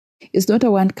It's not a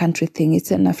one country thing,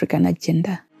 it's an African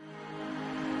agenda.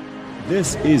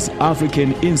 This is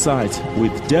African Insight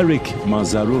with Derek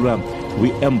Mazarura.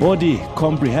 We embody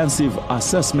comprehensive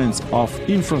assessments of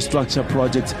infrastructure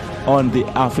projects on the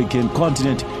African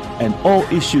continent and all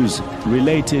issues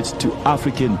related to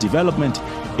African development,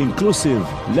 inclusive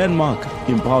landmark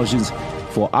impulsions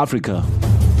for Africa.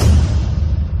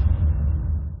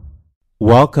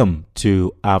 Welcome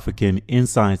to African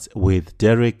Insights with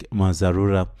Derek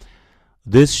Mazarura.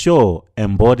 This show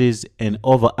embodies an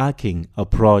overarching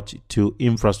approach to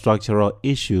infrastructural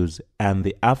issues and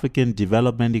the African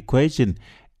development equation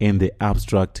in the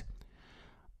abstract.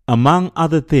 Among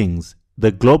other things,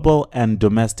 the global and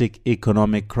domestic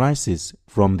economic crisis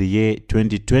from the year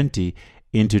 2020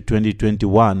 into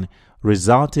 2021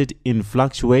 resulted in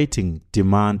fluctuating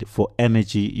demand for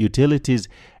energy utilities,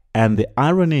 and the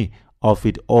irony of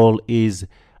it all is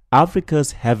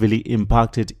Africa's heavily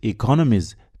impacted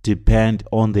economies depend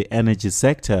on the energy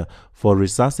sector for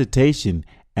resuscitation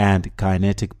and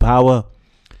kinetic power.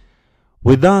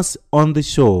 With us on the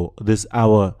show this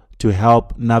hour to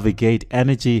help navigate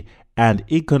energy and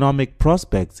economic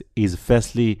prospects is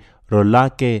firstly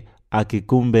Rolake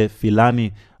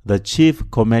Akinkugbe-Filani, the Chief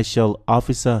Commercial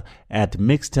Officer at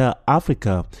Mixta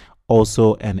Africa,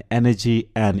 also an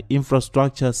energy and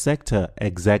infrastructure sector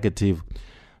executive.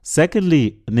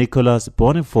 Secondly, Nicolas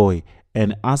Bonnefoy,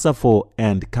 an Asafo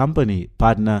and company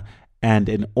partner and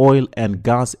an oil and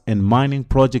gas and mining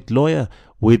project lawyer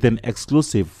with an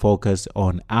exclusive focus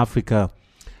on Africa.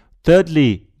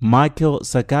 Thirdly, Michael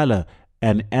Sakala,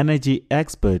 an energy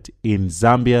expert in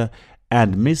Zambia,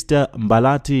 and Mr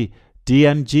Mbalati,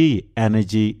 DNG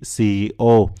Energy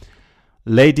CEO.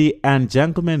 Ladies and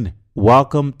gentlemen,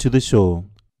 welcome to the show.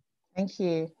 Thank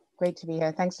you. Great to be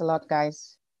here. Thanks a lot,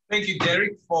 guys. Thank you,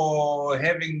 Derek, for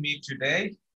having me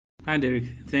today. Hi, Derek.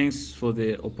 Thanks for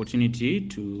the opportunity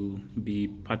to be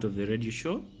part of the radio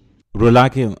show.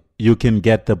 Rolake, you can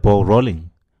get the ball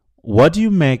rolling. What do you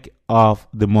make of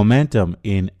the momentum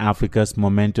in Africa's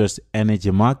momentous energy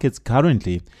markets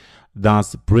currently,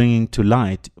 thus bringing to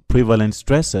light prevalent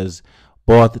stresses,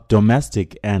 both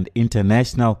domestic and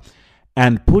international,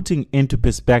 and putting into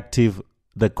perspective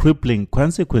the crippling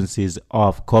consequences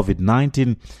of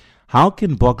COVID-19? How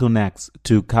can bottlenecks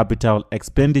to capital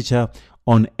expenditure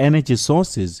on energy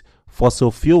sources, fossil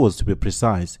fuels to be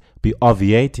precise, be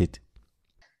obviated?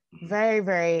 Very,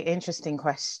 very interesting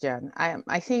question.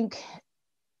 I think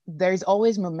there's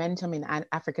always momentum in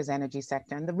Africa's energy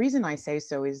sector. And the reason I say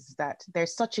so is that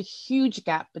there's such a huge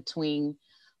gap between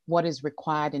what is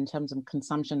required in terms of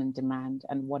consumption and demand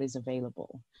and what is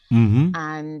available. Mm-hmm.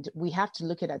 And we have to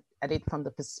look at it from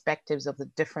the perspectives of the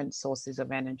different sources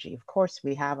of energy. Of course,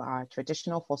 we have our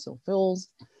traditional fossil fuels.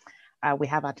 We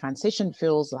have our transition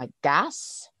fuels like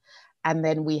gas, and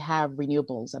then we have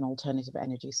renewables and alternative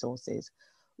energy sources.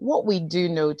 What we do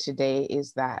know today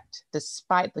is that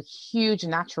despite the huge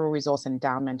natural resource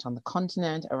endowment on the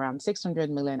continent, around 600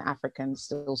 million Africans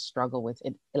still struggle with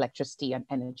electricity and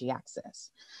energy access.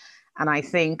 And I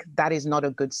think that is not a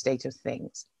good state of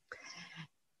things.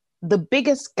 The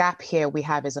biggest gap here we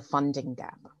have is a funding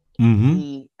gap. Mm-hmm.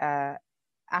 The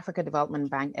Africa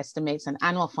Development Bank estimates an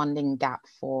annual funding gap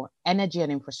for energy and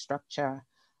infrastructure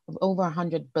of over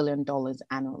 $100 billion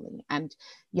annually. And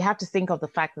you have to think of the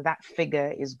fact that that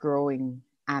figure is growing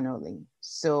annually.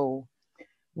 So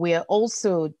we're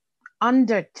also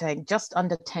just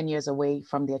under 10 years away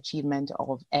from the achievement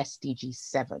of SDG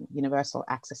 7, universal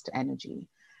access to energy.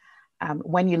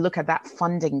 When you look at that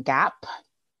funding gap,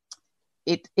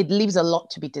 it leaves a lot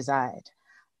to be desired.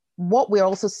 What we're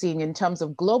also seeing in terms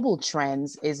of global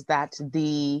trends is that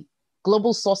the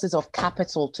global sources of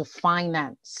capital to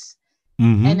finance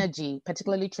energy,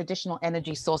 particularly traditional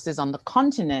energy sources on the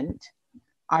continent,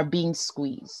 are being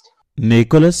squeezed.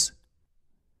 Nicolas?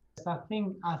 I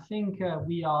think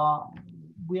we are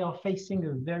facing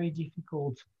a very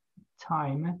difficult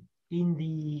time in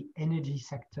the energy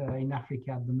sector in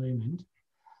Africa at the moment,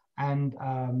 and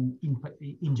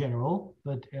in general,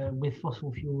 but with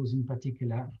fossil fuels in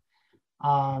particular.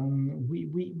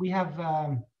 We have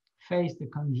faced the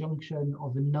conjunction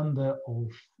of a number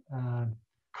of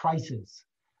crises.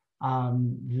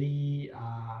 The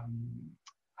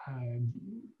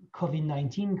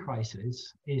COVID-19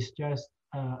 crisis is just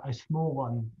a small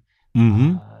one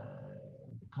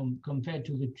compared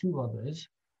to the two others.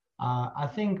 I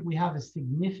think we have a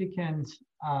significant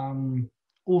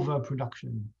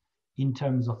overproduction in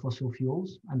terms of fossil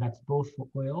fuels, and that's both for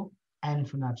oil and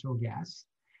for natural gas.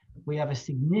 We have a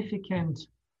significant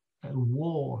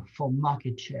war for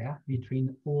market share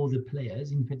between all the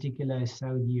players, in particular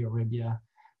Saudi Arabia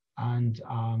and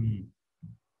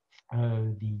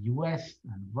the US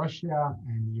and Russia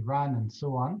and Iran and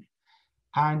so on.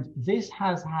 And this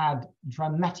has had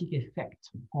dramatic effect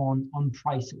on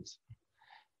prices.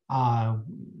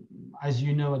 As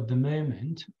you know, at the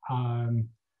moment,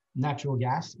 natural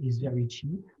gas is very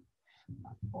cheap.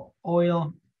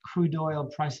 Crude oil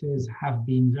prices have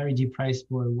been very depressed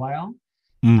for a while.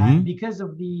 And because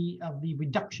of the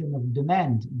reduction of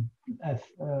demand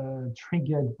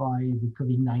triggered by the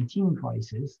COVID-19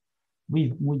 crisis,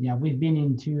 we've been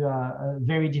into a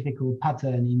very difficult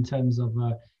pattern in terms of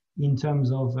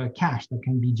cash that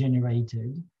can be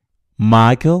generated.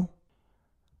 Michael?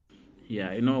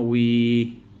 Yeah,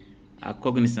 we are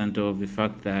cognizant of the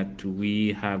fact that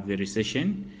we have the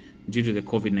recession due to the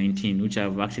COVID-19, which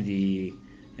have actually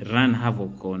run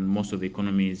havoc on most of the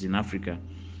economies in Africa.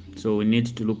 So we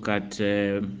need to look at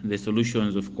the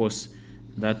solutions, of course,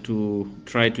 that to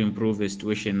try to improve the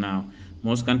situation now.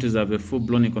 Most countries have a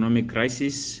full-blown economic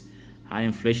crisis, high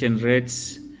inflation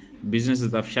rates,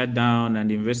 businesses have shut down,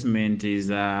 and investment has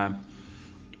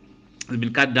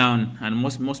been cut down, and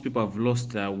most people have lost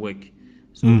their work.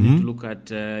 So we need to look at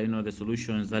the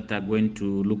solutions that are going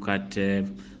to look at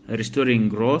restoring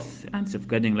growth and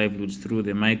safeguarding livelihoods through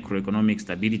the microeconomic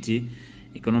stability,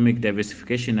 economic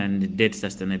diversification, and debt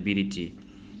sustainability.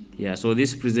 Yeah, so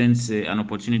this presents an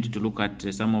opportunity to look at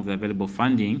some of the available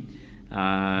funding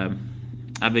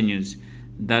avenues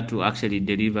that will actually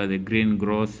deliver the green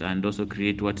growth and also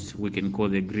create what we can call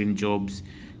the green jobs,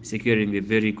 securing the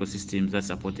very ecosystems that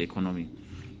support the economy.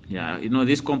 Yeah,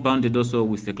 this compounded also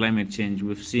with the climate change.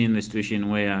 We've seen a situation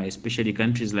where, especially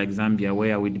countries like Zambia,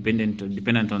 where we're dependent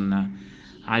on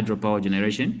hydropower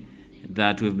generation,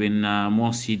 that we've been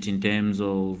more hit in terms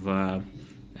of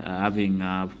having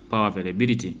power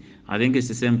availability. I think it's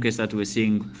the same case that we're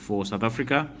seeing for South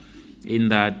Africa, in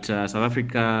that South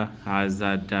Africa has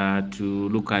had to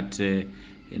look at the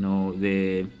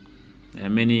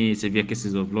many severe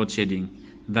cases of load shedding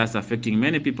that's affecting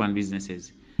many people and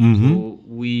businesses. So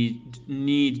we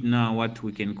need now what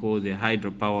we can call the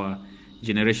hydropower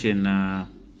generation,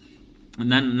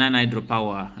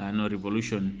 non-hydropower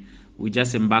revolution. We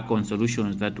just embark on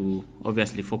solutions that will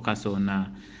obviously focus on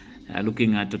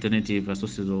looking at alternative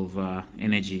sources of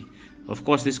energy. Of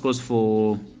course, this goes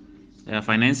for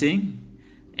financing,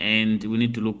 and we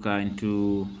need to look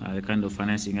into the kind of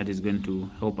financing that is going to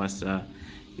help us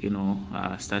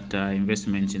start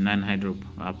investments in non-hydro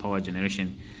power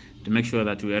generation, to make sure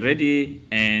that we are ready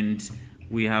and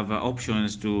we have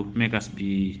options to make us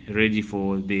be ready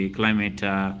for the climate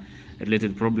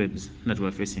related problems that we're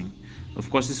facing.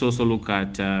 Of course, this also look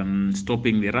at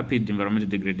stopping the rapid environmental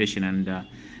degradation, and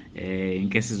in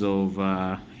cases of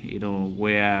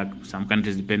where some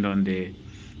countries depend on the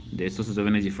sources of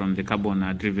energy from the carbon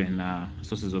driven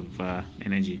sources of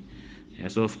energy. Yeah,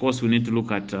 so of course we need to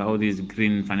look at all these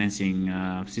green financing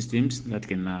systems that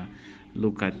can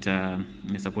look at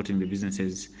supporting the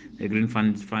businesses, the green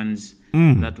funds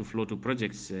that will flow to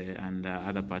projects and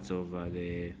other parts of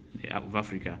of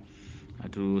Africa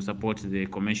to support the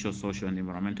commercial, social, and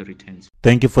environmental returns.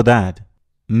 Thank you for that.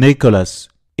 Nicolas,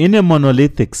 in a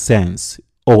monolithic sense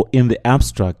or in the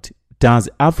abstract, does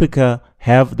Africa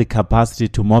have the capacity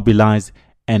to mobilize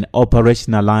and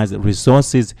operationalize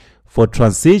resources for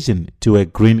transition to a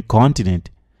green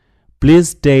continent? Please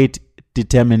state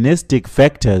deterministic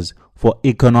factors for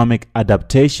economic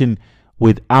adaptation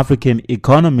with African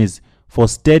economies for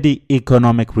steady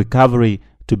economic recovery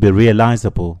to be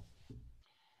realizable.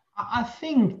 I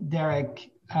think,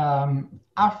 Derek,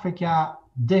 Africa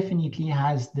definitely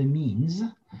has the means,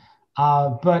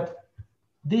 but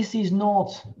this is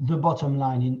not the bottom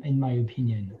line, in my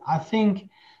opinion. I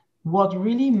think what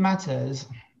really matters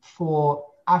for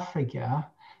Africa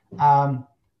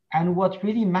and what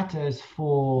really matters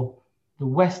for the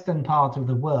Western part of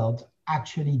the world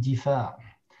actually differ.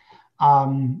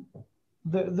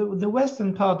 The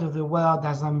Western part of the world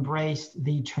has embraced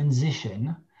the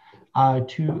transition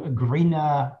to a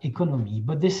greener economy,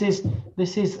 but this is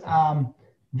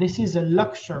a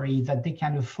luxury that they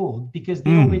can afford because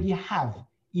they already have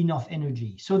enough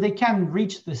energy. So they can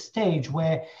reach the stage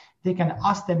where they can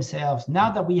ask themselves,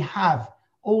 now that we have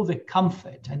all the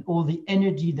comfort and all the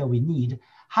energy that we need,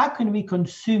 how can we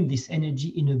consume this energy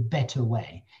in a better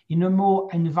way, in a more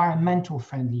environmental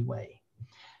friendly way?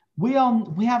 We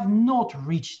have not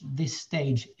reached this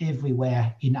stage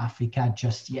everywhere in Africa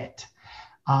just yet.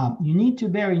 You need to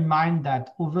bear in mind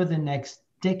that over the next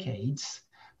decades,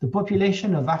 the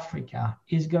population of Africa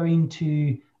is going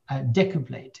to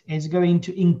decuplate, is going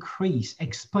to increase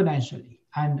exponentially.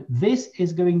 And this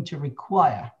is going to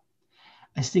require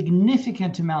a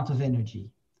significant amount of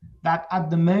energy that at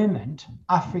the moment,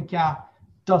 Africa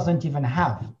doesn't even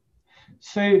have.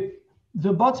 So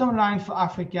the bottom line for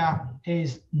Africa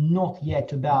is not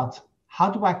yet about how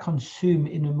do I consume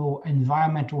in a more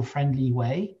environmental friendly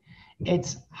way.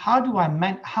 It's how will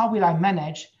I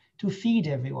manage to feed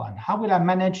everyone? How will I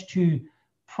manage to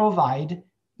provide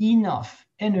enough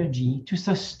energy to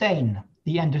sustain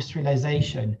the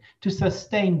industrialization, to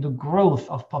sustain the growth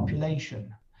of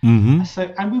population?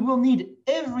 And we will need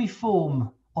every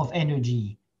form of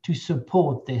energy to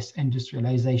support this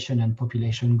industrialization and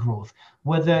population growth,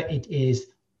 whether it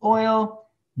is oil,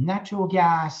 natural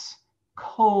gas,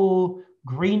 coal,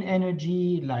 green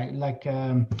energy like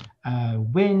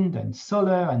wind and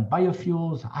solar and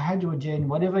biofuels, hydrogen,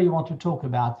 whatever you want to talk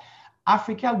about.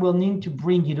 Africa will need to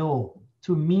bring it all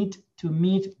to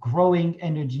meet growing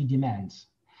energy demands.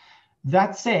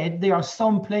 That said, there are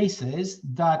some places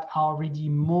that are already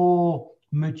more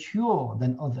mature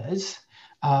than others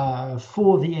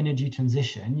for the energy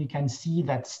transition. You can see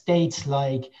that states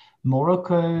like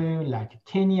Morocco, like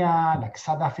Kenya, like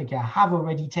South Africa have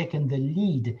already taken the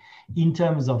lead in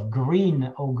terms of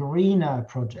green or greener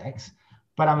projects.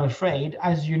 But I'm afraid,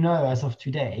 as you know, as of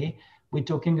today, we're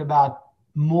talking about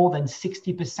more than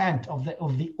 60% of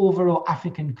the overall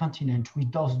African continent which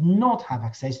does not have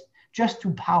access just to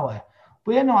power.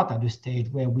 We're not at a stage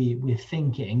where we're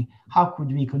thinking, how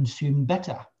could we consume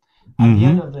better? At the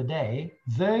end of the day,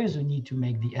 those who need to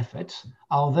make the efforts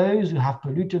are those who have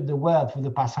polluted the world for the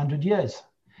past 100 years,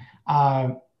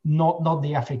 not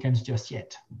the Africans just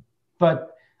yet.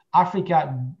 But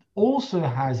Africa also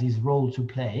has its role to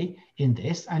play in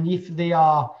this, and if they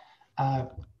are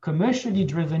commercially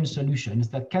driven solutions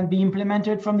that can be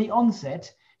implemented from the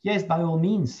onset, yes, by all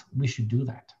means, we should do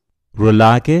that.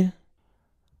 Rolake?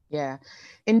 Yeah,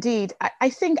 indeed. I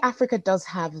think Africa does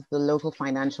have the local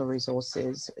financial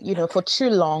resources. You know, for too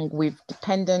long, we've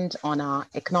depended on our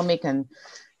economic and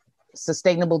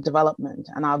sustainable development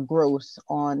and our growth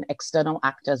on external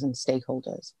actors and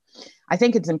stakeholders. I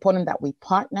think it's important that we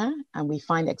partner and we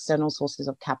find external sources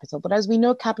of capital. But as we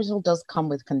know, capital does come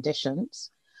with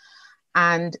conditions.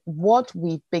 And what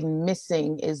we've been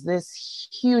missing is this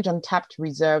huge untapped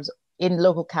reserves in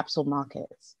local capital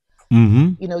markets.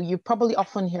 You know, you probably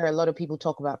often hear a lot of people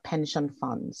talk about pension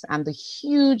funds and the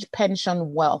huge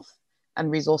pension wealth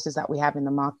and resources that we have in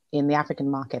the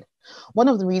African market. One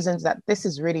of the reasons that this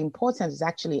is really important is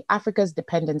actually Africa's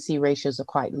dependency ratios are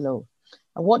quite low.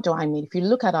 And what do I mean? If you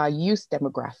look at our youth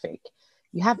demographic,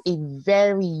 you have a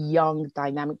very young,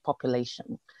 dynamic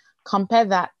population. Compare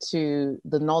that to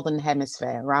the Northern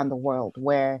Hemisphere around the world,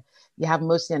 where you have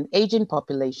mostly an aging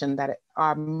population that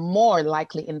are more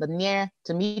likely in the near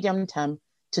to medium term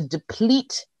to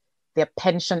deplete their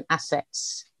pension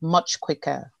assets much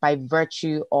quicker by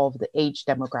virtue of the age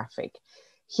demographic.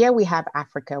 Here we have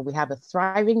Africa, we have a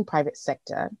thriving private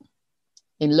sector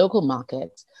in local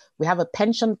markets. We have a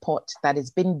pension pot that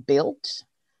has been built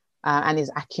and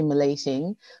is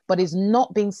accumulating, but is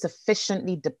not being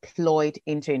sufficiently deployed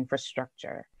into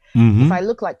infrastructure. If I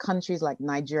look like countries like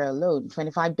Nigeria alone,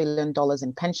 $25 billion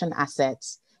in pension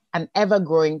assets, an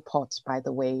ever-growing pot, by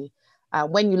the way.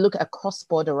 When you look across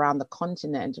board around the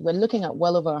continent, we're looking at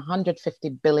well over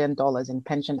 $150 billion in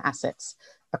pension assets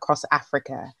across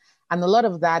Africa. And a lot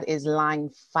of that is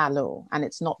lying fallow and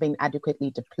it's not being adequately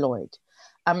deployed.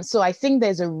 So I think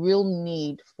there's a real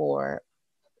need for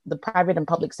the private and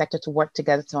public sector to work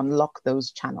together to unlock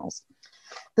those channels.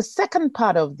 The second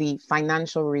part of the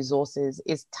financial resources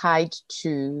is tied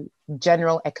to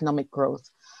general economic growth.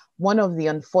 One of the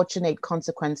unfortunate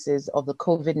consequences of the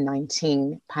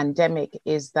COVID-19 pandemic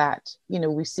is that, you know,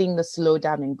 we're seeing the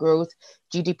slowdown in growth.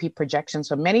 GDP projections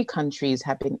for many countries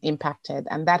have been impacted,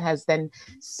 and that has then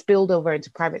spilled over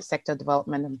into private sector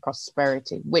development and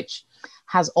prosperity, which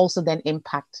has also then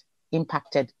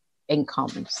impacted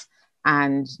incomes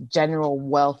and general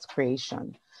wealth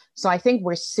creation. So I think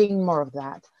we're seeing more of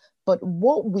that. But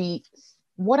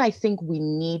what I think we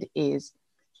need is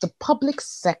the public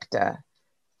sector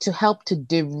to help to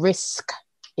de-risk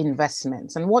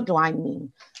investments. And what do I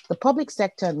mean? The public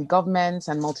sector and governments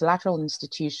and multilateral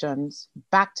institutions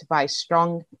backed by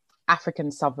strong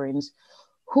African sovereigns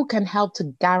who can help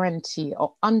to guarantee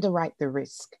or underwrite the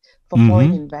risk for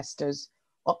foreign investors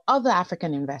or other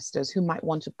African investors who might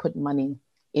want to put money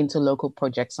into local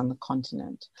projects on the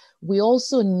continent. We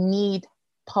also need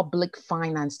public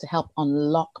finance to help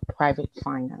unlock private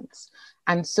finance.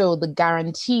 And so the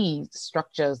guarantee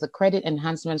structures, the credit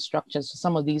enhancement structures for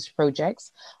some of these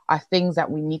projects are things that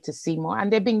we need to see more.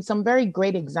 And there have been some very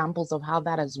great examples of how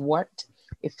that has worked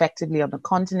effectively on the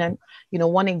continent. You know,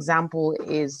 one example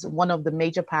is one of the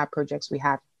major power projects we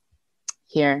have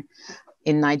here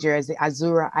in Nigeria is the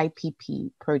Azura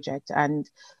IPP project. And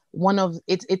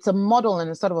it's a model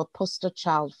and a sort of a poster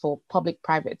child for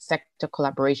public-private sector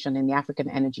collaboration in the African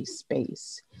energy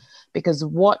space. Because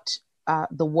what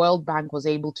the World Bank was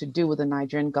able to do with the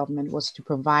Nigerian government was to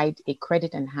provide a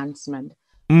credit enhancement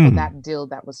for that deal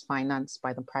that was financed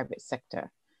by the private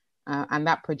sector. And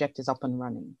that project is up and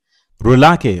running.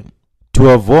 Rolake, to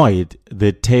avoid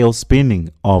the tail spinning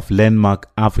of landmark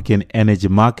African energy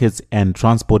markets and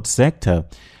transport sector,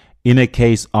 in a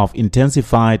case of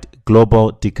intensified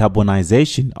global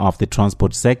decarbonization of the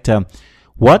transport sector,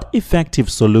 what effective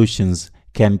solutions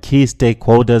can key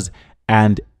stakeholders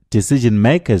and decision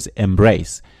makers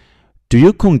embrace? Do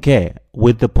you concur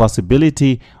with the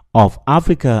possibility of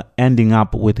Africa ending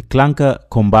up with clunker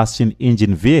combustion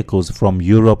engine vehicles from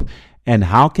Europe, and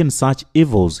how can such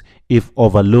evils, if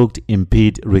overlooked,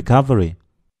 impede recovery?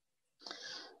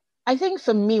 I think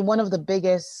for me, one of the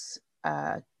biggest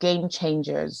game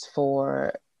changers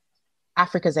for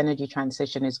Africa's energy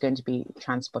transition is going to be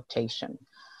transportation.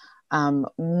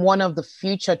 One of the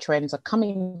future trends, or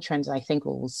coming trends, I think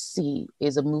we will see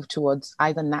is a move towards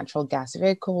either natural gas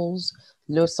vehicles,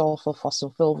 low sulfur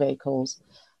fossil fuel vehicles,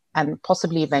 and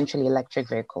possibly eventually electric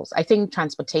vehicles. I think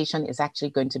transportation is actually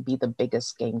going to be the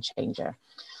biggest game changer.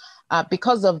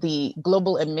 Because of the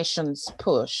global emissions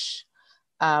push,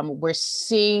 we're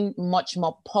seeing much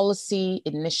more policy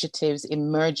initiatives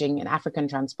emerging in African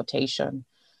transportation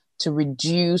to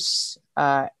reduce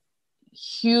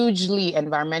hugely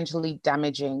environmentally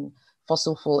damaging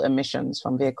fossil fuel emissions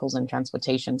from vehicles and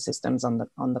transportation systems on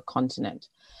the continent.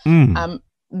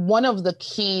 One of the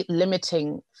key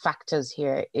limiting factors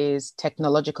here is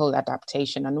technological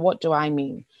adaptation. And what do I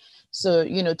mean? So,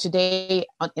 today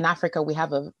in Africa, we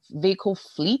have a vehicle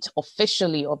fleet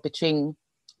officially of between,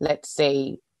 let's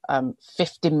say,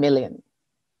 50 million,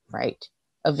 right?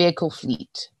 A vehicle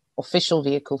fleet, official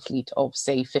vehicle fleet of,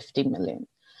 say, 50 million.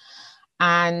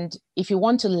 And if you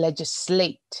want to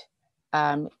legislate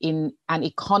in an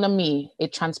economy, a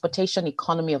transportation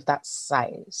economy of that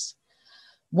size,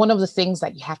 one of the things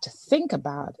that you have to think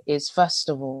about is, first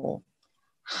of all,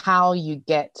 how you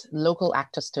get local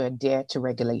actors to adhere to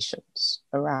regulations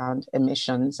around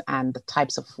emissions and the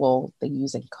types of fuel they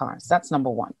use in cars. That's number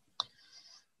one.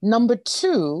 Number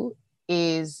two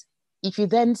is, if you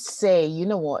then say, you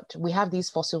know what, we have these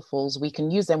fossil fuels, we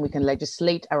can use them, we can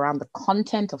legislate around the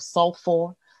content of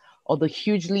sulfur or the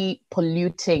hugely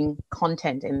polluting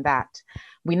content in that.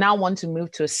 We now want to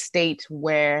move to a state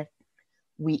where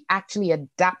we actually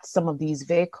adapt some of these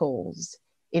vehicles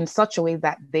in such a way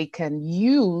that they can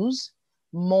use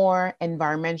more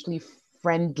environmentally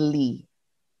friendly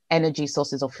energy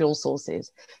sources or fuel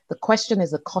sources. The question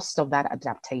is the cost of that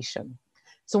adaptation.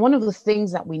 So one of the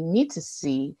things that we need to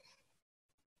see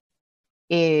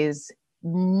is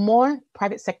more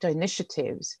private sector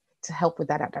initiatives to help with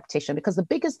that adaptation. Because the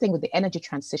biggest thing with the energy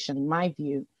transition, in my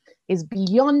view, is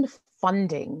beyond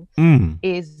funding,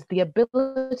 is the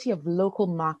ability of local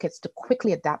markets to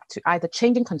quickly adapt to either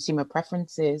changing consumer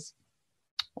preferences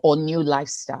or new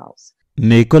lifestyles.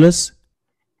 Nicolas?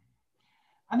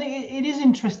 I think it is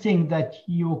interesting that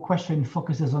your question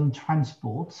focuses on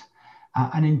transport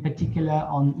and in particular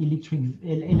on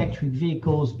electric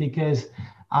vehicles, because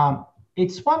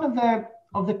it's one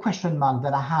of the question marks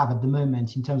that I have at the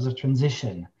moment in terms of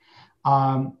transition.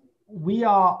 We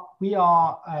are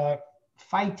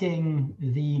fighting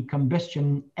the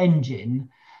combustion engine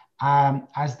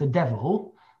as the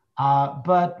devil,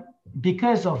 but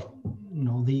because of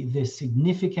the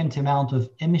significant amount of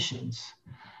emissions,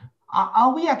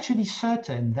 are we actually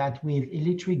certain that with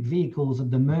electric vehicles at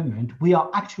the moment we are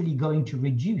actually going to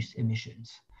reduce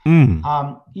emissions?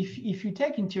 If you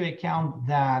take into account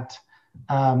that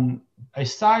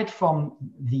aside from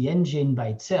the engine by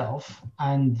itself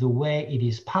and the way it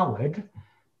is powered,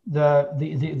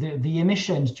 the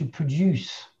emissions to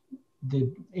produce,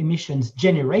 the emissions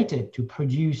generated to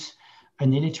produce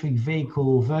an electric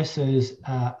vehicle versus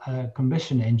a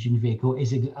combustion engine vehicle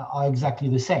are exactly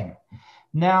the same.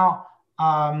 Now,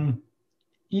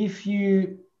 if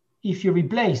you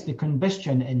replace the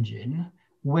combustion engine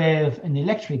with an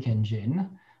electric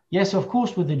engine, yes, of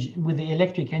course, with the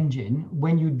electric engine,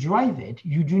 when you drive it,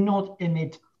 you do not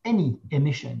emit any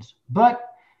emissions. But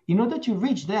in order to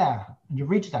reach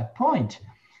that point,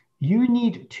 you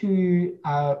need to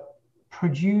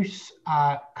produce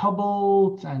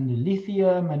cobalt and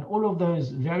lithium and all of those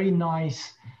very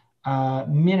nice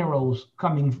minerals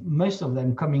most of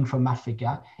them coming from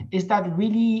Africa. Is that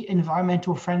really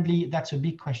environmental friendly? That's a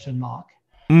big question mark.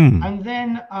 And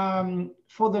then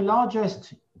for the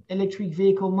largest electric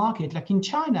vehicle market, like in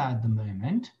China at the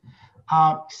moment,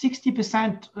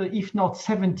 60%, if not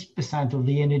 70% of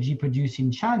the energy produced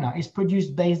in China is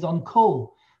produced based on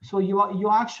coal. So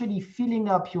you're actually filling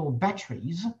up your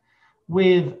batteries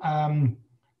with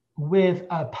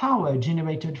power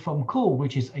generated from coal,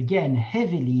 which is again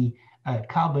heavily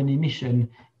carbon emission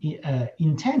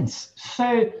intense.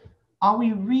 So are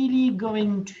we really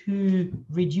going to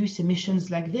reduce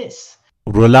emissions like this?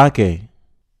 Rolake,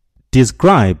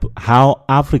 describe how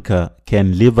Africa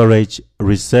can leverage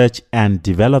research and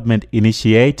development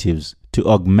initiatives to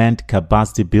augment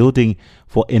capacity building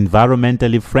for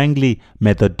environmentally friendly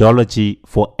methodology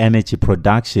for energy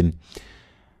production.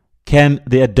 Can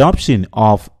the adoption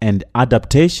of and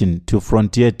adaptation to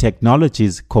frontier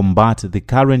technologies combat the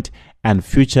current and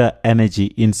future energy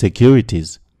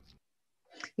insecurities?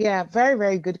 Yeah, very,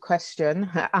 very good question.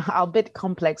 A bit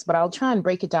complex, but I'll try and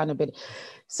break it down a bit.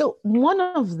 So one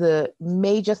of the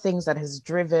major things that has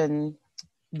driven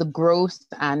the growth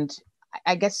and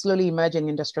I guess slowly emerging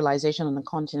industrialization on the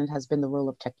continent has been the role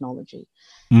of technology.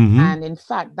 And in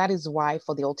fact, that is why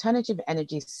for the alternative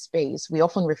energy space, we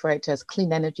often refer it to as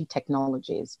clean energy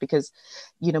technologies, because,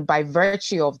 you know, by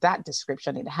virtue of that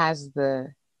description, it has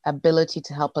the ability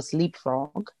to help us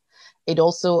leapfrog. It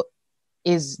also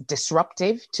is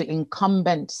disruptive to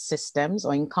incumbent systems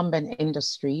or incumbent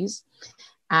industries.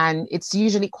 And it's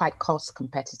usually quite cost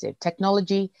competitive.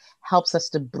 Technology helps us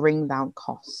to bring down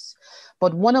costs.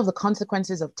 But one of the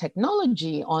consequences of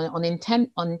technology,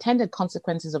 unintended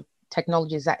consequences of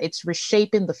technology, is that it's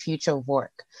reshaping the future of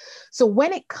work. So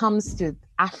when it comes to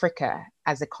Africa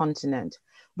as a continent,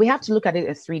 we have to look at it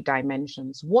in three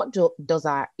dimensions. What does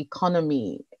our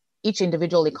economy, each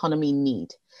individual economy need?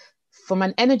 From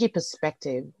an energy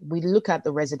perspective, we look at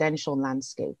the residential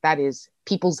landscape, that is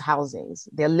people's houses,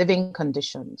 their living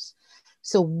conditions.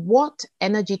 So what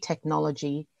energy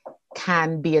technology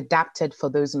can be adapted for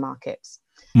those markets?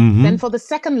 Then for the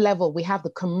second level, we have the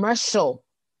commercial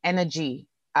energy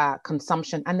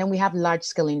consumption, and then we have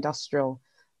large-scale industrial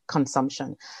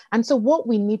consumption. And so what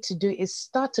we need to do is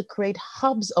start to create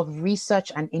hubs of research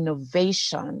and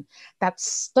innovation that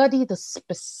study the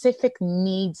specific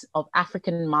needs of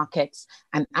African markets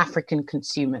and African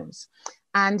consumers.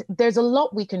 And there's a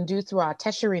lot we can do through our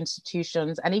tertiary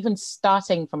institutions and even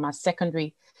starting from our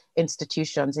secondary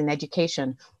institutions in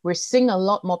education. We're seeing a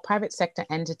lot more private sector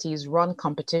entities run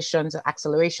competitions or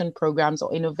acceleration programs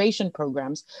or innovation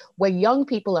programs where young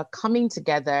people are coming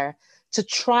together to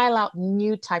trial out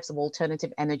new types of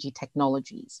alternative energy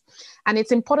technologies. And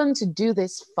it's important to do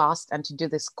this fast and to do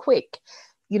this quick.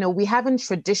 You know, we haven't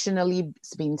traditionally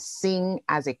been seen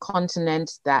as a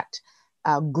continent that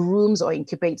grooms or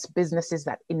incubates businesses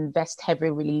that invest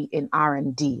heavily in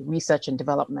R&D, research and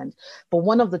development. But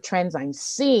one of the trends I'm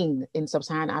seeing in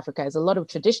sub-Saharan Africa is a lot of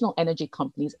traditional energy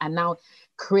companies are now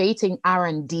creating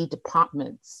R&D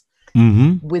departments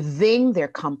within their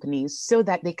companies so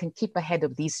that they can keep ahead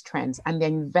of these trends, and they're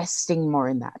investing more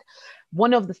in that.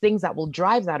 One of the things that will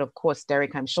drive that, of course,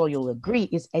 Derek, I'm sure you'll agree,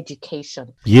 is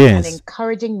education. Yes. And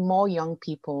encouraging more young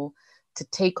people to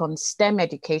take on STEM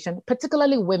education,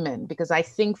 particularly women, because I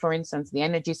think, for instance, the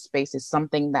energy space is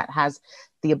something that has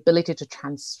the ability to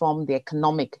transform the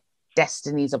economic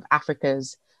destinies of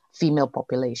Africa's female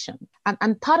population.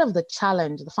 And part of the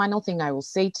challenge, the final thing I will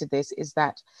say to this is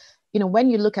that, you know, when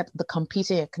you look at the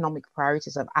competing economic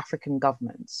priorities of African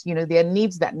governments, you know, there are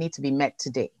needs that need to be met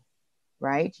today,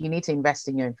 right? You need to invest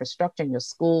in your infrastructure, in your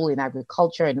school, in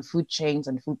agriculture, in food chains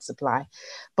and food supply.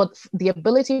 But the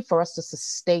ability for us to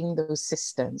sustain those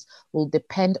systems will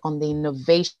depend on the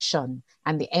innovation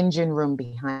and the engine room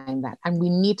behind that. And we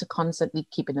need to constantly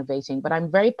keep innovating. But I'm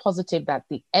very positive that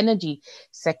the energy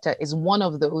sector is one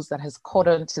of those that has caught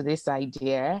on to this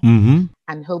idea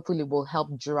and hopefully will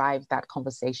help drive that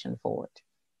conversation forward.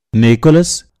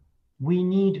 Nicolas? We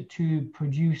need to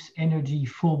produce energy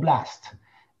full blast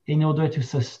in order to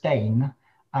sustain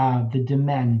the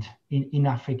demand in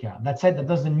Africa. That said, that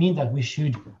doesn't mean that we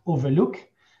should overlook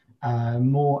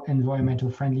more environmental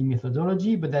friendly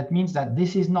methodology, but that means that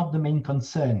this is not the main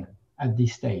concern at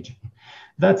this stage.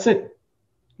 That's it.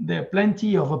 There are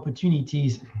plenty of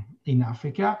opportunities in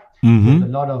Africa with a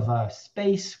lot of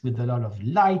space, with a lot of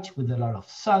light, with a lot of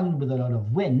sun, with a lot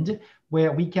of wind,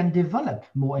 where we can develop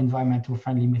more environmental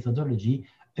friendly methodology,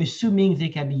 assuming they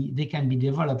can be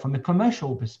developed from a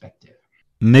commercial perspective.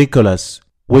 Nicolas,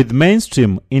 with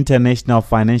mainstream international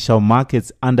financial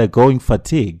markets undergoing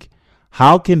fatigue,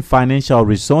 how can financial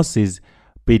resources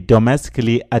be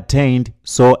domestically attained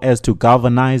so as to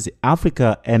galvanize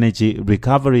Africa energy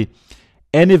recovery?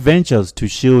 Any ventures to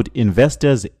shield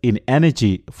investors in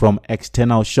energy from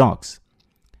external shocks?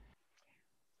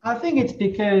 I think it's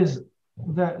because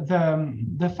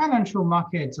the financial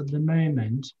markets at the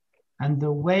moment and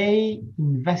the way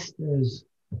investors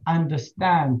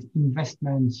understand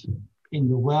investments in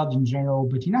the world in general,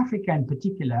 but in Africa in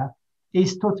particular,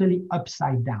 is totally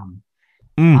upside down.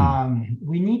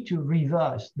 We need to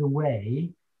reverse the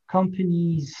way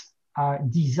companies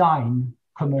design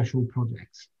commercial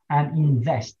projects and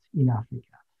invest in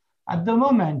Africa. At the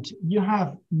moment, you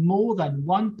have more than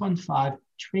 1.5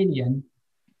 trillion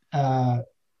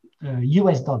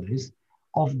US dollars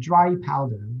of dry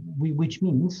powder, which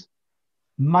means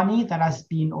money that has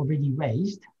been already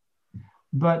raised,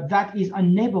 but that is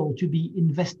unable to be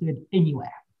invested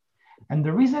anywhere. And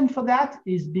the reason for that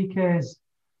is because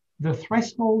the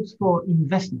thresholds for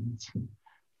investment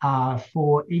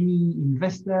for any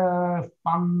investor,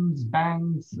 funds,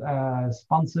 banks,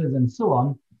 sponsors, and so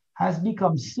on, has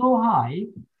become so high,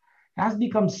 has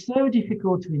become so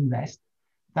difficult to invest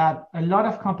that a lot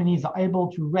of companies are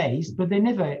able to raise, but they're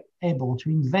never able to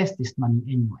invest this money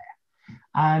anywhere.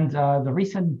 And the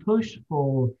recent push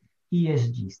for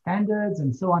ESG standards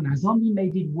and so on has only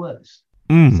made it worse.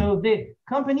 So the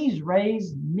companies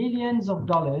raise millions of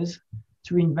dollars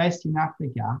to invest in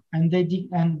Africa, and they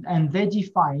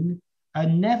define a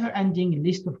never-ending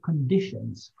list of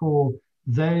conditions for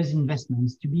those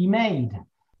investments to be made.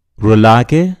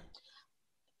 Rolake?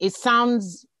 It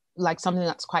sounds like something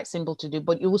that's quite simple to do,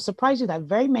 but it will surprise you that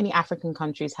very many African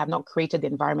countries have not created the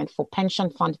environment for pension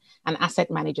fund and asset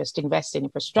managers to invest in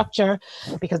infrastructure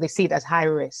because they see it as high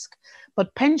risk.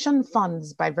 But pension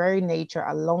funds, by very nature,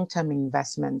 are long-term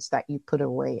investments that you put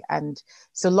away. And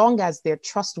so long as they're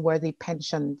trustworthy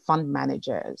pension fund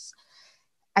managers,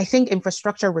 I think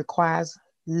infrastructure requires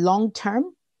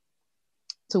long-term.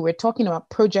 So we're talking about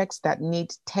projects that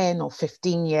need 10 or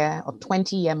 15-year or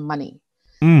 20-year money,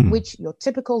 which your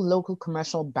typical local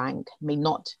commercial bank may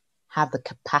not have the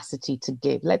capacity to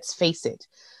give. Let's face it,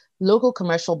 local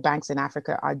commercial banks in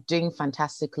Africa are doing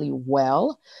fantastically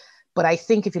well. But I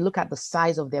think if you look at the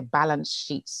size of their balance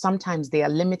sheets, sometimes they are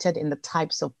limited in the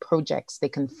types of projects they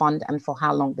can fund and for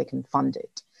how long they can fund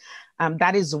it.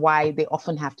 That is why they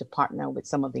often have to partner with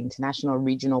some of the international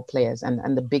regional players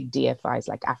and the big DFIs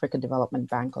like Africa Development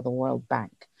Bank or the World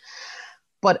Bank.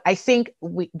 But I think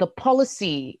the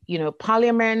policy,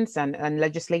 parliaments and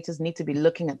legislators need to be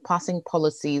looking at passing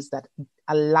policies that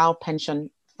allow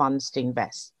pension funds to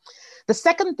invest. The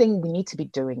second thing we need to be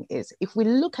doing is, if we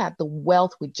look at the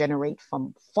wealth we generate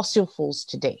from fossil fuels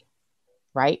today,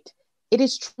 right, it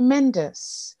is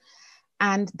tremendous.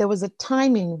 And there was a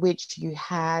time in which you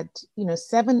had,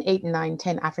 7, 8, 9,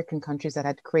 10 African countries that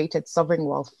had created sovereign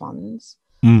wealth funds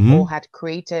or had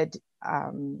created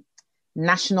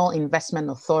national investment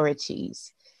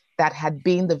authorities that had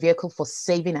been the vehicle for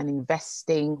saving and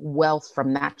investing wealth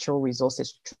from natural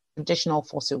resources, traditional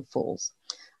fossil fuels.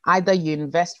 Either you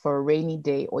invest for a rainy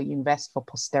day or you invest for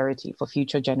posterity, for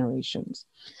future generations.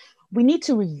 We need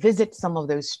to revisit some of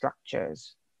those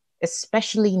structures,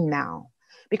 especially now,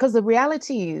 because the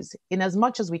reality is, in as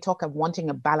much as we talk of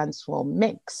wanting a balanced world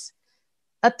mix,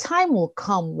 a time will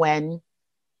come when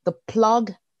the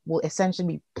plug will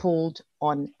essentially be pulled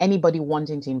on anybody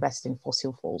wanting to invest in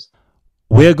fossil fuels.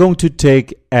 We're going to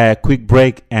take a quick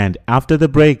break, and after the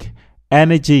break,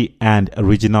 energy and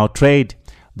regional trade,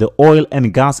 the oil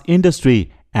and gas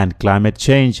industry and climate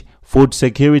change, food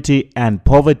security and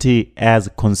poverty as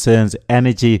concerns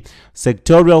energy,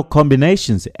 sectorial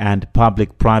combinations and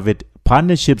public-private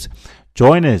partnerships.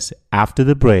 Join us after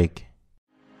the break.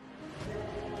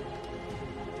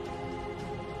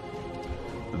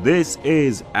 This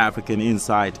is African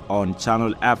Insight on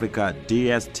Channel Africa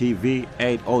DSTV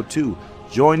 802.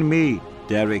 Join me,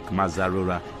 Derek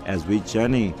Mazarura, as we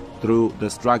journey through the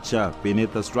structure,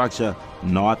 beneath the structure,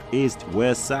 North, East,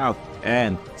 West, South,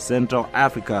 and Central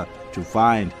Africa to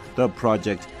find the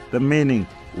project, the meaning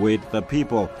with the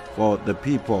people, for the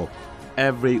people.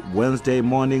 Every Wednesday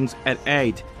mornings at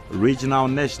 8, regional,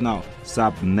 national,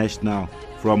 sub-national,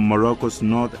 from Morocco's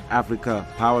North Africa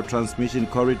power transmission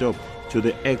corridor to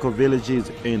the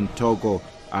eco-villages in Togo,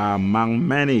 among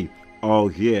many, all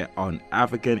here on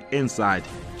African Insight,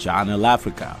 Channel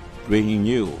Africa, bringing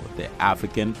you the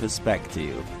African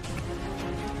perspective.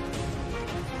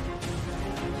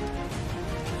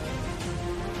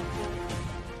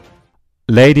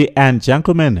 Ladies and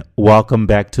gentlemen, welcome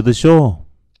back to the show.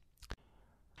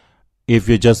 If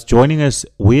you're just joining us,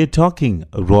 we're talking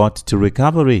road to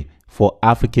recovery for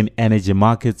African energy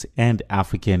markets and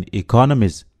African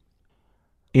economies.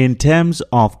 In terms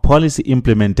of policy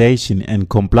implementation and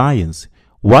compliance,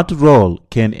 what role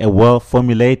can a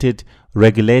well-formulated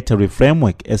regulatory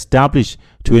framework established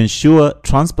to ensure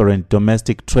transparent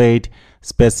domestic trade,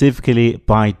 specifically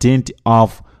by dint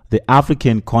of the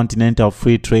African Continental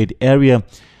Free Trade Area?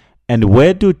 And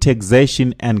where do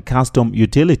taxation and custom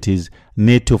utilities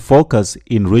need to focus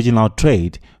in regional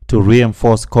trade to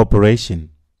reinforce cooperation?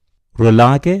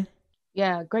 Rolake?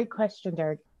 Yeah, great question,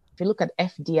 Derek. If you look at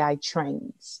FDI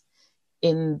trends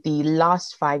in the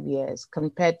last 5 years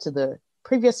compared to the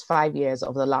previous 5 years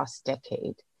of the last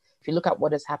decade, if you look at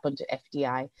what has happened to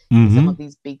FDI in some of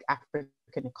these big African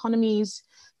economies,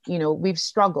 we've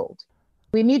struggled.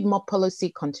 We need more policy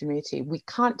continuity. We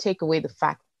can't take away the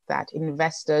fact that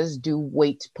investors do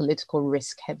weight political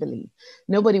risk heavily.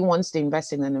 Nobody wants to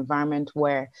invest in an environment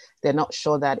where they're not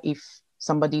sure that if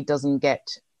somebody doesn't get,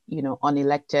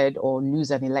 unelected or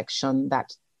lose an election,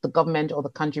 that the government or the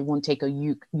country won't take a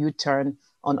U-turn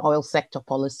on oil sector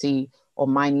policy or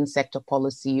mining sector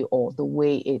policy or the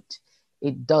way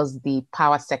it does the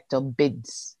power sector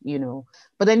bids,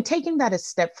 But then taking that a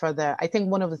step further, I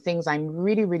think one of the things I'm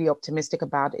really, really optimistic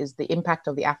about is the impact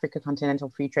of the Africa Continental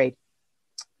Free Trade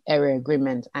Area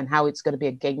Agreement and how it's going to be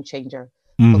a game changer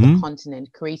for the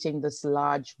continent, creating this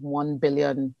large 1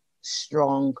 billion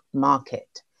strong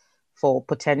market for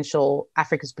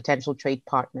Africa's potential trade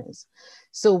partners.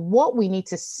 So what we need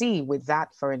to see with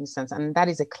that, for instance, and that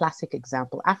is a classic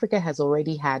example, Africa has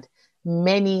already had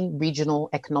many regional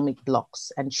economic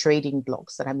blocks and trading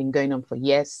blocks that have been going on for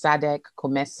years: SADC,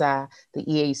 COMESA, the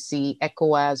EAC,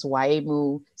 ECOWAS,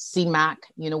 WAEMU, CIMAC.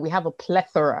 We have a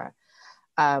plethora,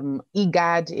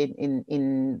 IGAD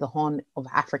in the Horn of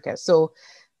Africa. So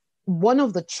one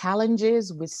of the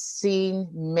challenges with seeing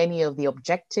many of the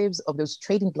objectives of those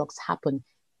trading blocks happen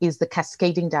is the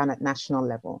cascading down at national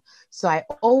level. So I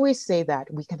always say that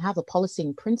we can have a policy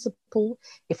in principle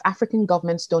if African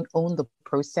governments don't own the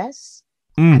process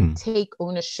and take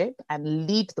ownership and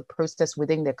lead the process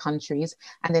within their countries,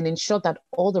 and then ensure that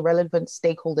all the relevant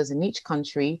stakeholders in each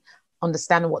country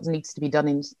understand what needs to be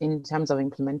done in terms of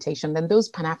implementation, then those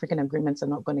Pan-African agreements are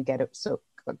not going to get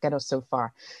us so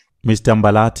far. Mr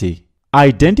Mbalati,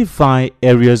 identify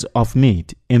areas of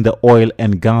need in the oil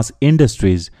and gas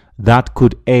industries that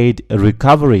could aid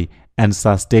recovery and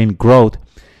sustain growth.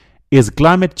 Is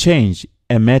climate change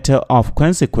a matter of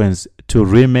consequence to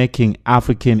remaking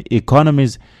African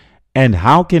economies? And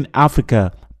how can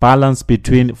Africa balance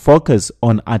between focus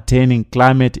on attaining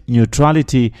climate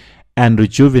neutrality and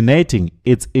rejuvenating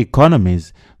its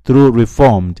economies through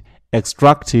reformed,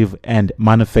 extractive and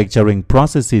manufacturing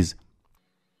processes?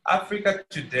 Africa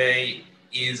today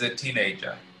is a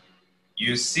teenager.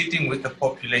 You're sitting with a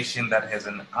population that has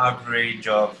an average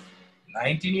of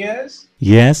 19 years.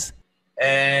 Yes.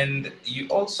 And you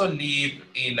also live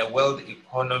in a world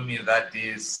economy that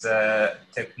is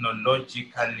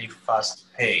technologically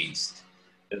fast-paced,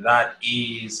 that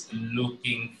is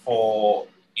looking for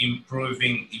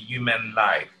improving human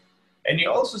life. And you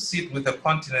also sit with a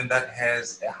continent that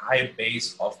has a high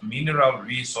base of mineral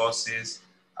resources,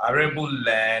 arable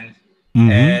land,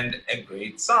 and a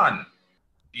great sun.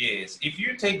 Yes, if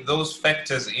you take those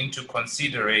factors into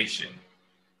consideration,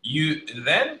 you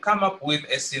then come up with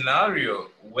a scenario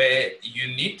where you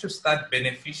need to start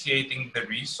beneficiating the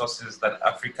resources that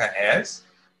Africa has,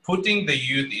 putting the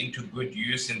youth into good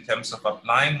use in terms of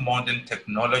applying modern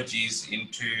technologies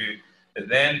into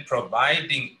then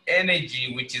providing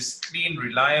energy which is clean,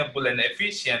 reliable, and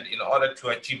efficient in order to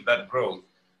achieve that growth.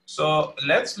 So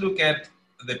let's look at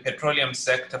the petroleum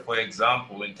sector, for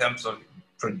example, in terms of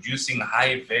producing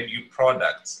high-value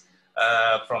products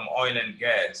from oil and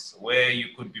gas, where you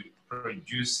could be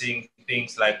producing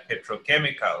things like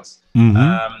petrochemicals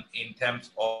in terms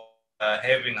of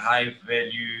having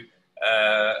high-value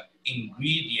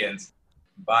ingredients.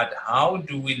 But how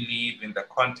do we live in the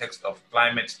context of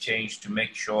climate change to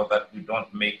make sure that we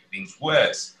don't make things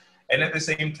worse? And at the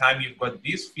same time, you've got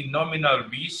this phenomenal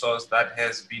resource that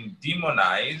has been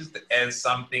demonized as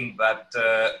something that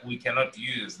we cannot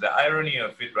use. The irony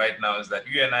of it right now is that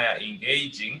you and I are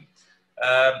engaging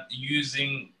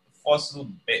using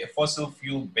fossil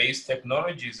fuel-based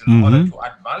technologies in order to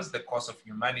advance the cause of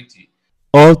humanity.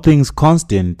 All things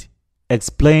constant,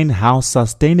 explain how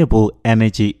sustainable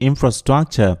energy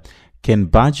infrastructure can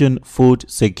burgeon food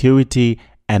security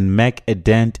and make a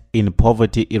dent in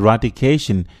poverty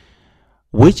eradication.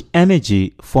 Which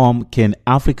energy form can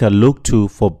Africa look to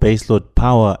for baseload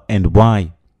power and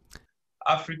why?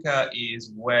 Africa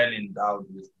is well endowed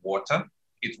with water.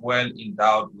 It's well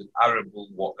endowed with arable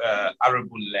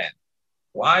land.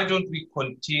 Why don't we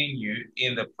continue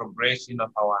in the progression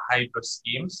of our hydro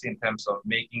schemes in terms of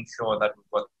making sure that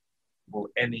we've got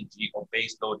energy or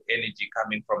baseload energy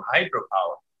coming from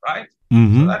hydropower? right?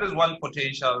 Mm-hmm. So that is one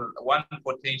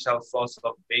potential source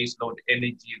of baseload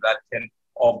energy that can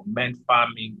augment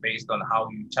farming based on how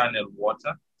you channel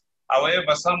water.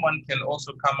 However, someone can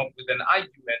also come up with an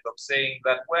argument of saying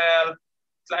that, well,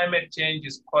 climate change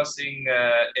is causing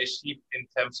a shift in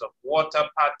terms of water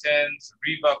patterns,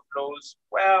 river flows.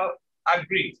 Well,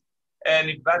 agreed. And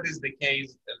if that is the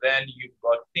case, then you've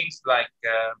got things like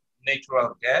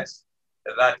natural gas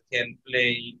that can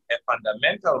play a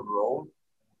fundamental role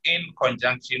in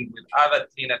conjunction with other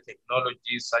cleaner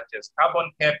technologies such as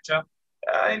carbon capture,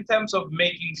 in terms of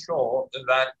making sure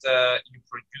that you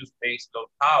produce baseload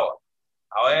power.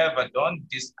 However, don't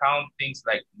discount things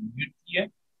like nuclear,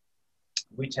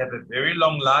 which have a very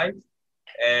long life,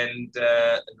 and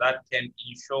that can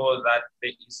ensure that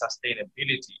there is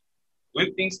sustainability.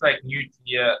 With things like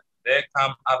nuclear, there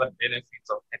come other benefits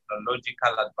of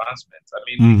technological advancements. I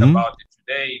mean, think about it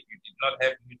today. If you did not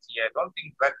have nuclear, I don't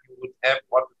think that you would have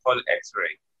what we call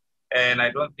X-ray. And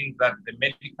I don't think that the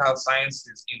medical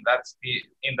sciences in that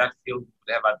field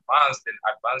would have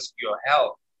advanced your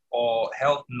health or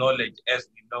health knowledge as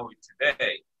we know it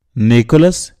today.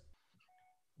 Nicolas?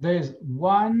 There's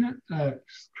one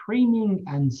screaming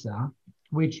answer,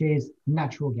 which is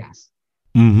natural gas.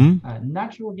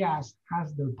 Natural gas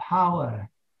has the power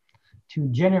to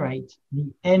generate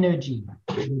the energy,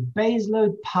 the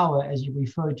baseload power, as you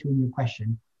refer to in your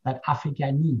question, that Africa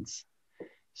needs.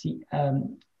 See,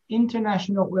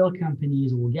 international oil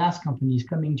companies or gas companies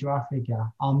coming to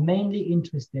Africa are mainly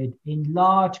interested in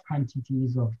large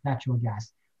quantities of natural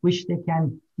gas, which they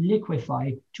can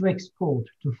liquefy to export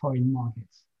to foreign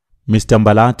markets. Mr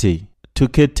Mbalati, to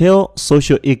curtail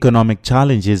socio-economic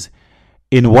challenges,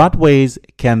 in what ways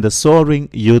can the soaring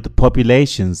youth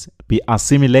populations be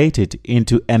assimilated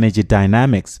into energy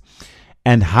dynamics,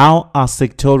 and how are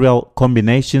sectorial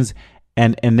combinations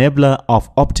an enabler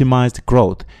of optimized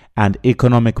growth and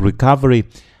economic recovery?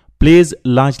 Please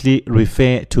largely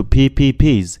refer to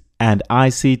PPPs and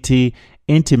ICT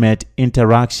intimate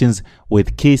interactions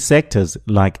with key sectors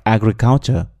like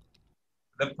agriculture.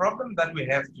 The problem that we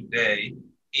have today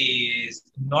is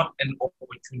not an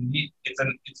opportunity.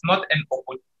 It's not an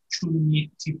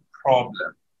opportunity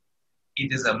problem.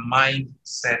 It is a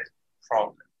mindset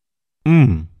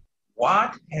problem.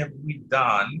 What have we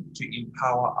done to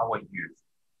empower our youth?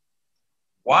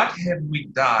 What have we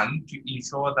done to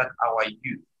ensure that our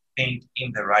youth think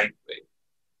in the right way?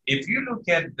 If you look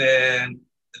at the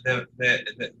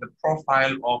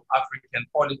profile of African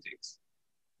politics,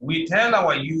 we tell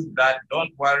our youth that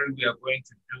don't worry, we are going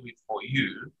to do it for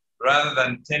you, rather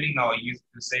than telling our youth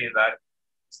to say that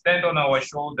stand on our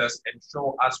shoulders and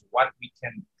show us what we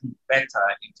can do better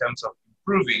in terms of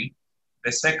improving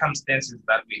the circumstances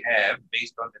that we have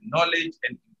based on the knowledge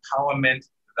and empowerment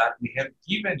that we have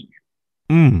given you.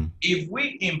 If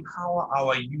we empower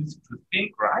our youth to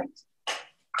think right,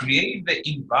 create the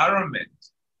environment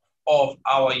of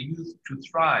our youth to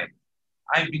thrive,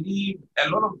 I believe a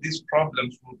lot of these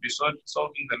problems will be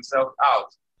solving themselves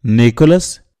out.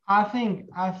 Nicolas? I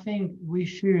think we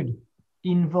should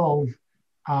involve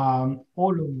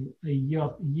all of the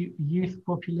youth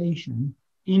population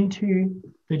into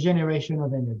the generation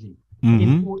of energy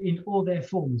in all their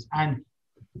forms. And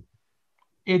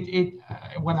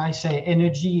when I say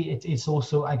energy, it's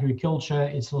also agriculture,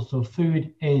 it's also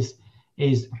food, is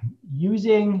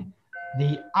using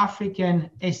the African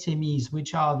SMEs,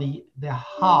 which are the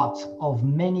heart of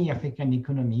many African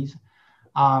economies,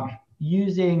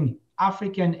 using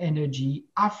African energy,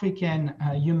 African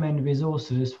human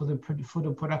resources for the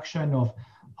production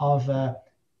of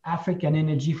African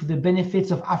energy for the benefits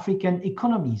of African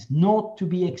economies, not to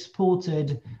be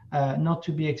exported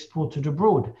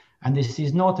abroad. And this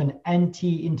is not an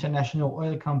anti-international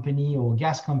oil company or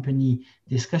gas company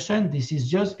discussion. This is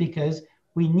just because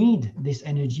we need this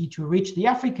energy to reach the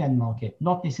African market,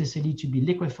 not necessarily to be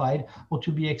liquefied or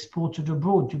to be exported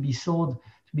abroad, to be sold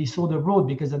abroad,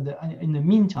 because in the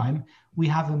meantime, we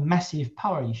have a massive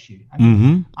power issue. I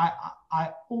mean,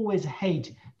 I always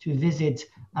hate to visit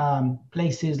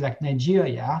places like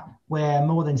Nigeria, where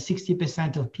more than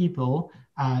 60% of people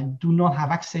do not have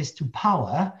access to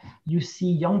power. You see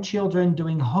young children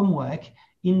doing homework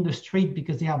in the street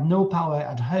because they have no power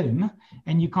at home,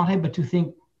 and you can't help but to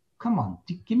think, come on,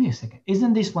 give me a second.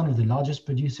 Isn't this one of the largest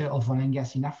producers of oil and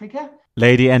gas in Africa?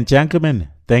 Ladies and gentlemen,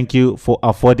 thank you for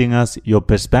affording us your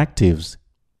perspectives.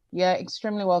 Yeah,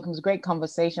 extremely welcome. It's a great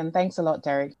conversation. Thanks a lot,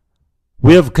 Derek.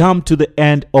 We have come to the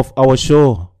end of our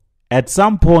show. At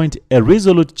some point, a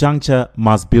resolute juncture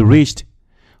must be reached.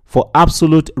 For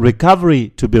absolute recovery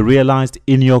to be realized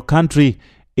in your country,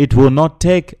 it will not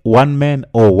take one man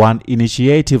or one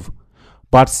initiative.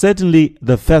 but certainly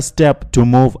the first step to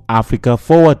move Africa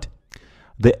forward.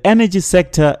 The energy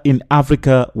sector in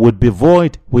Africa would be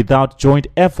void without joint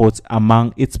efforts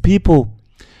among its people.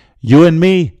 You and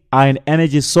me are an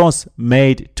energy source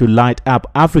made to light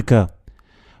up Africa.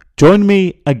 Join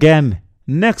me again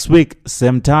next week,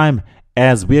 same time,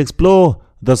 as we explore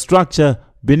the structure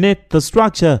beneath the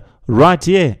structure right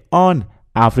here on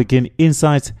African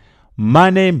Insights. My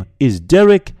name is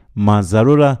Derek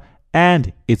Mazarura,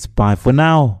 and it's bye for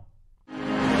now.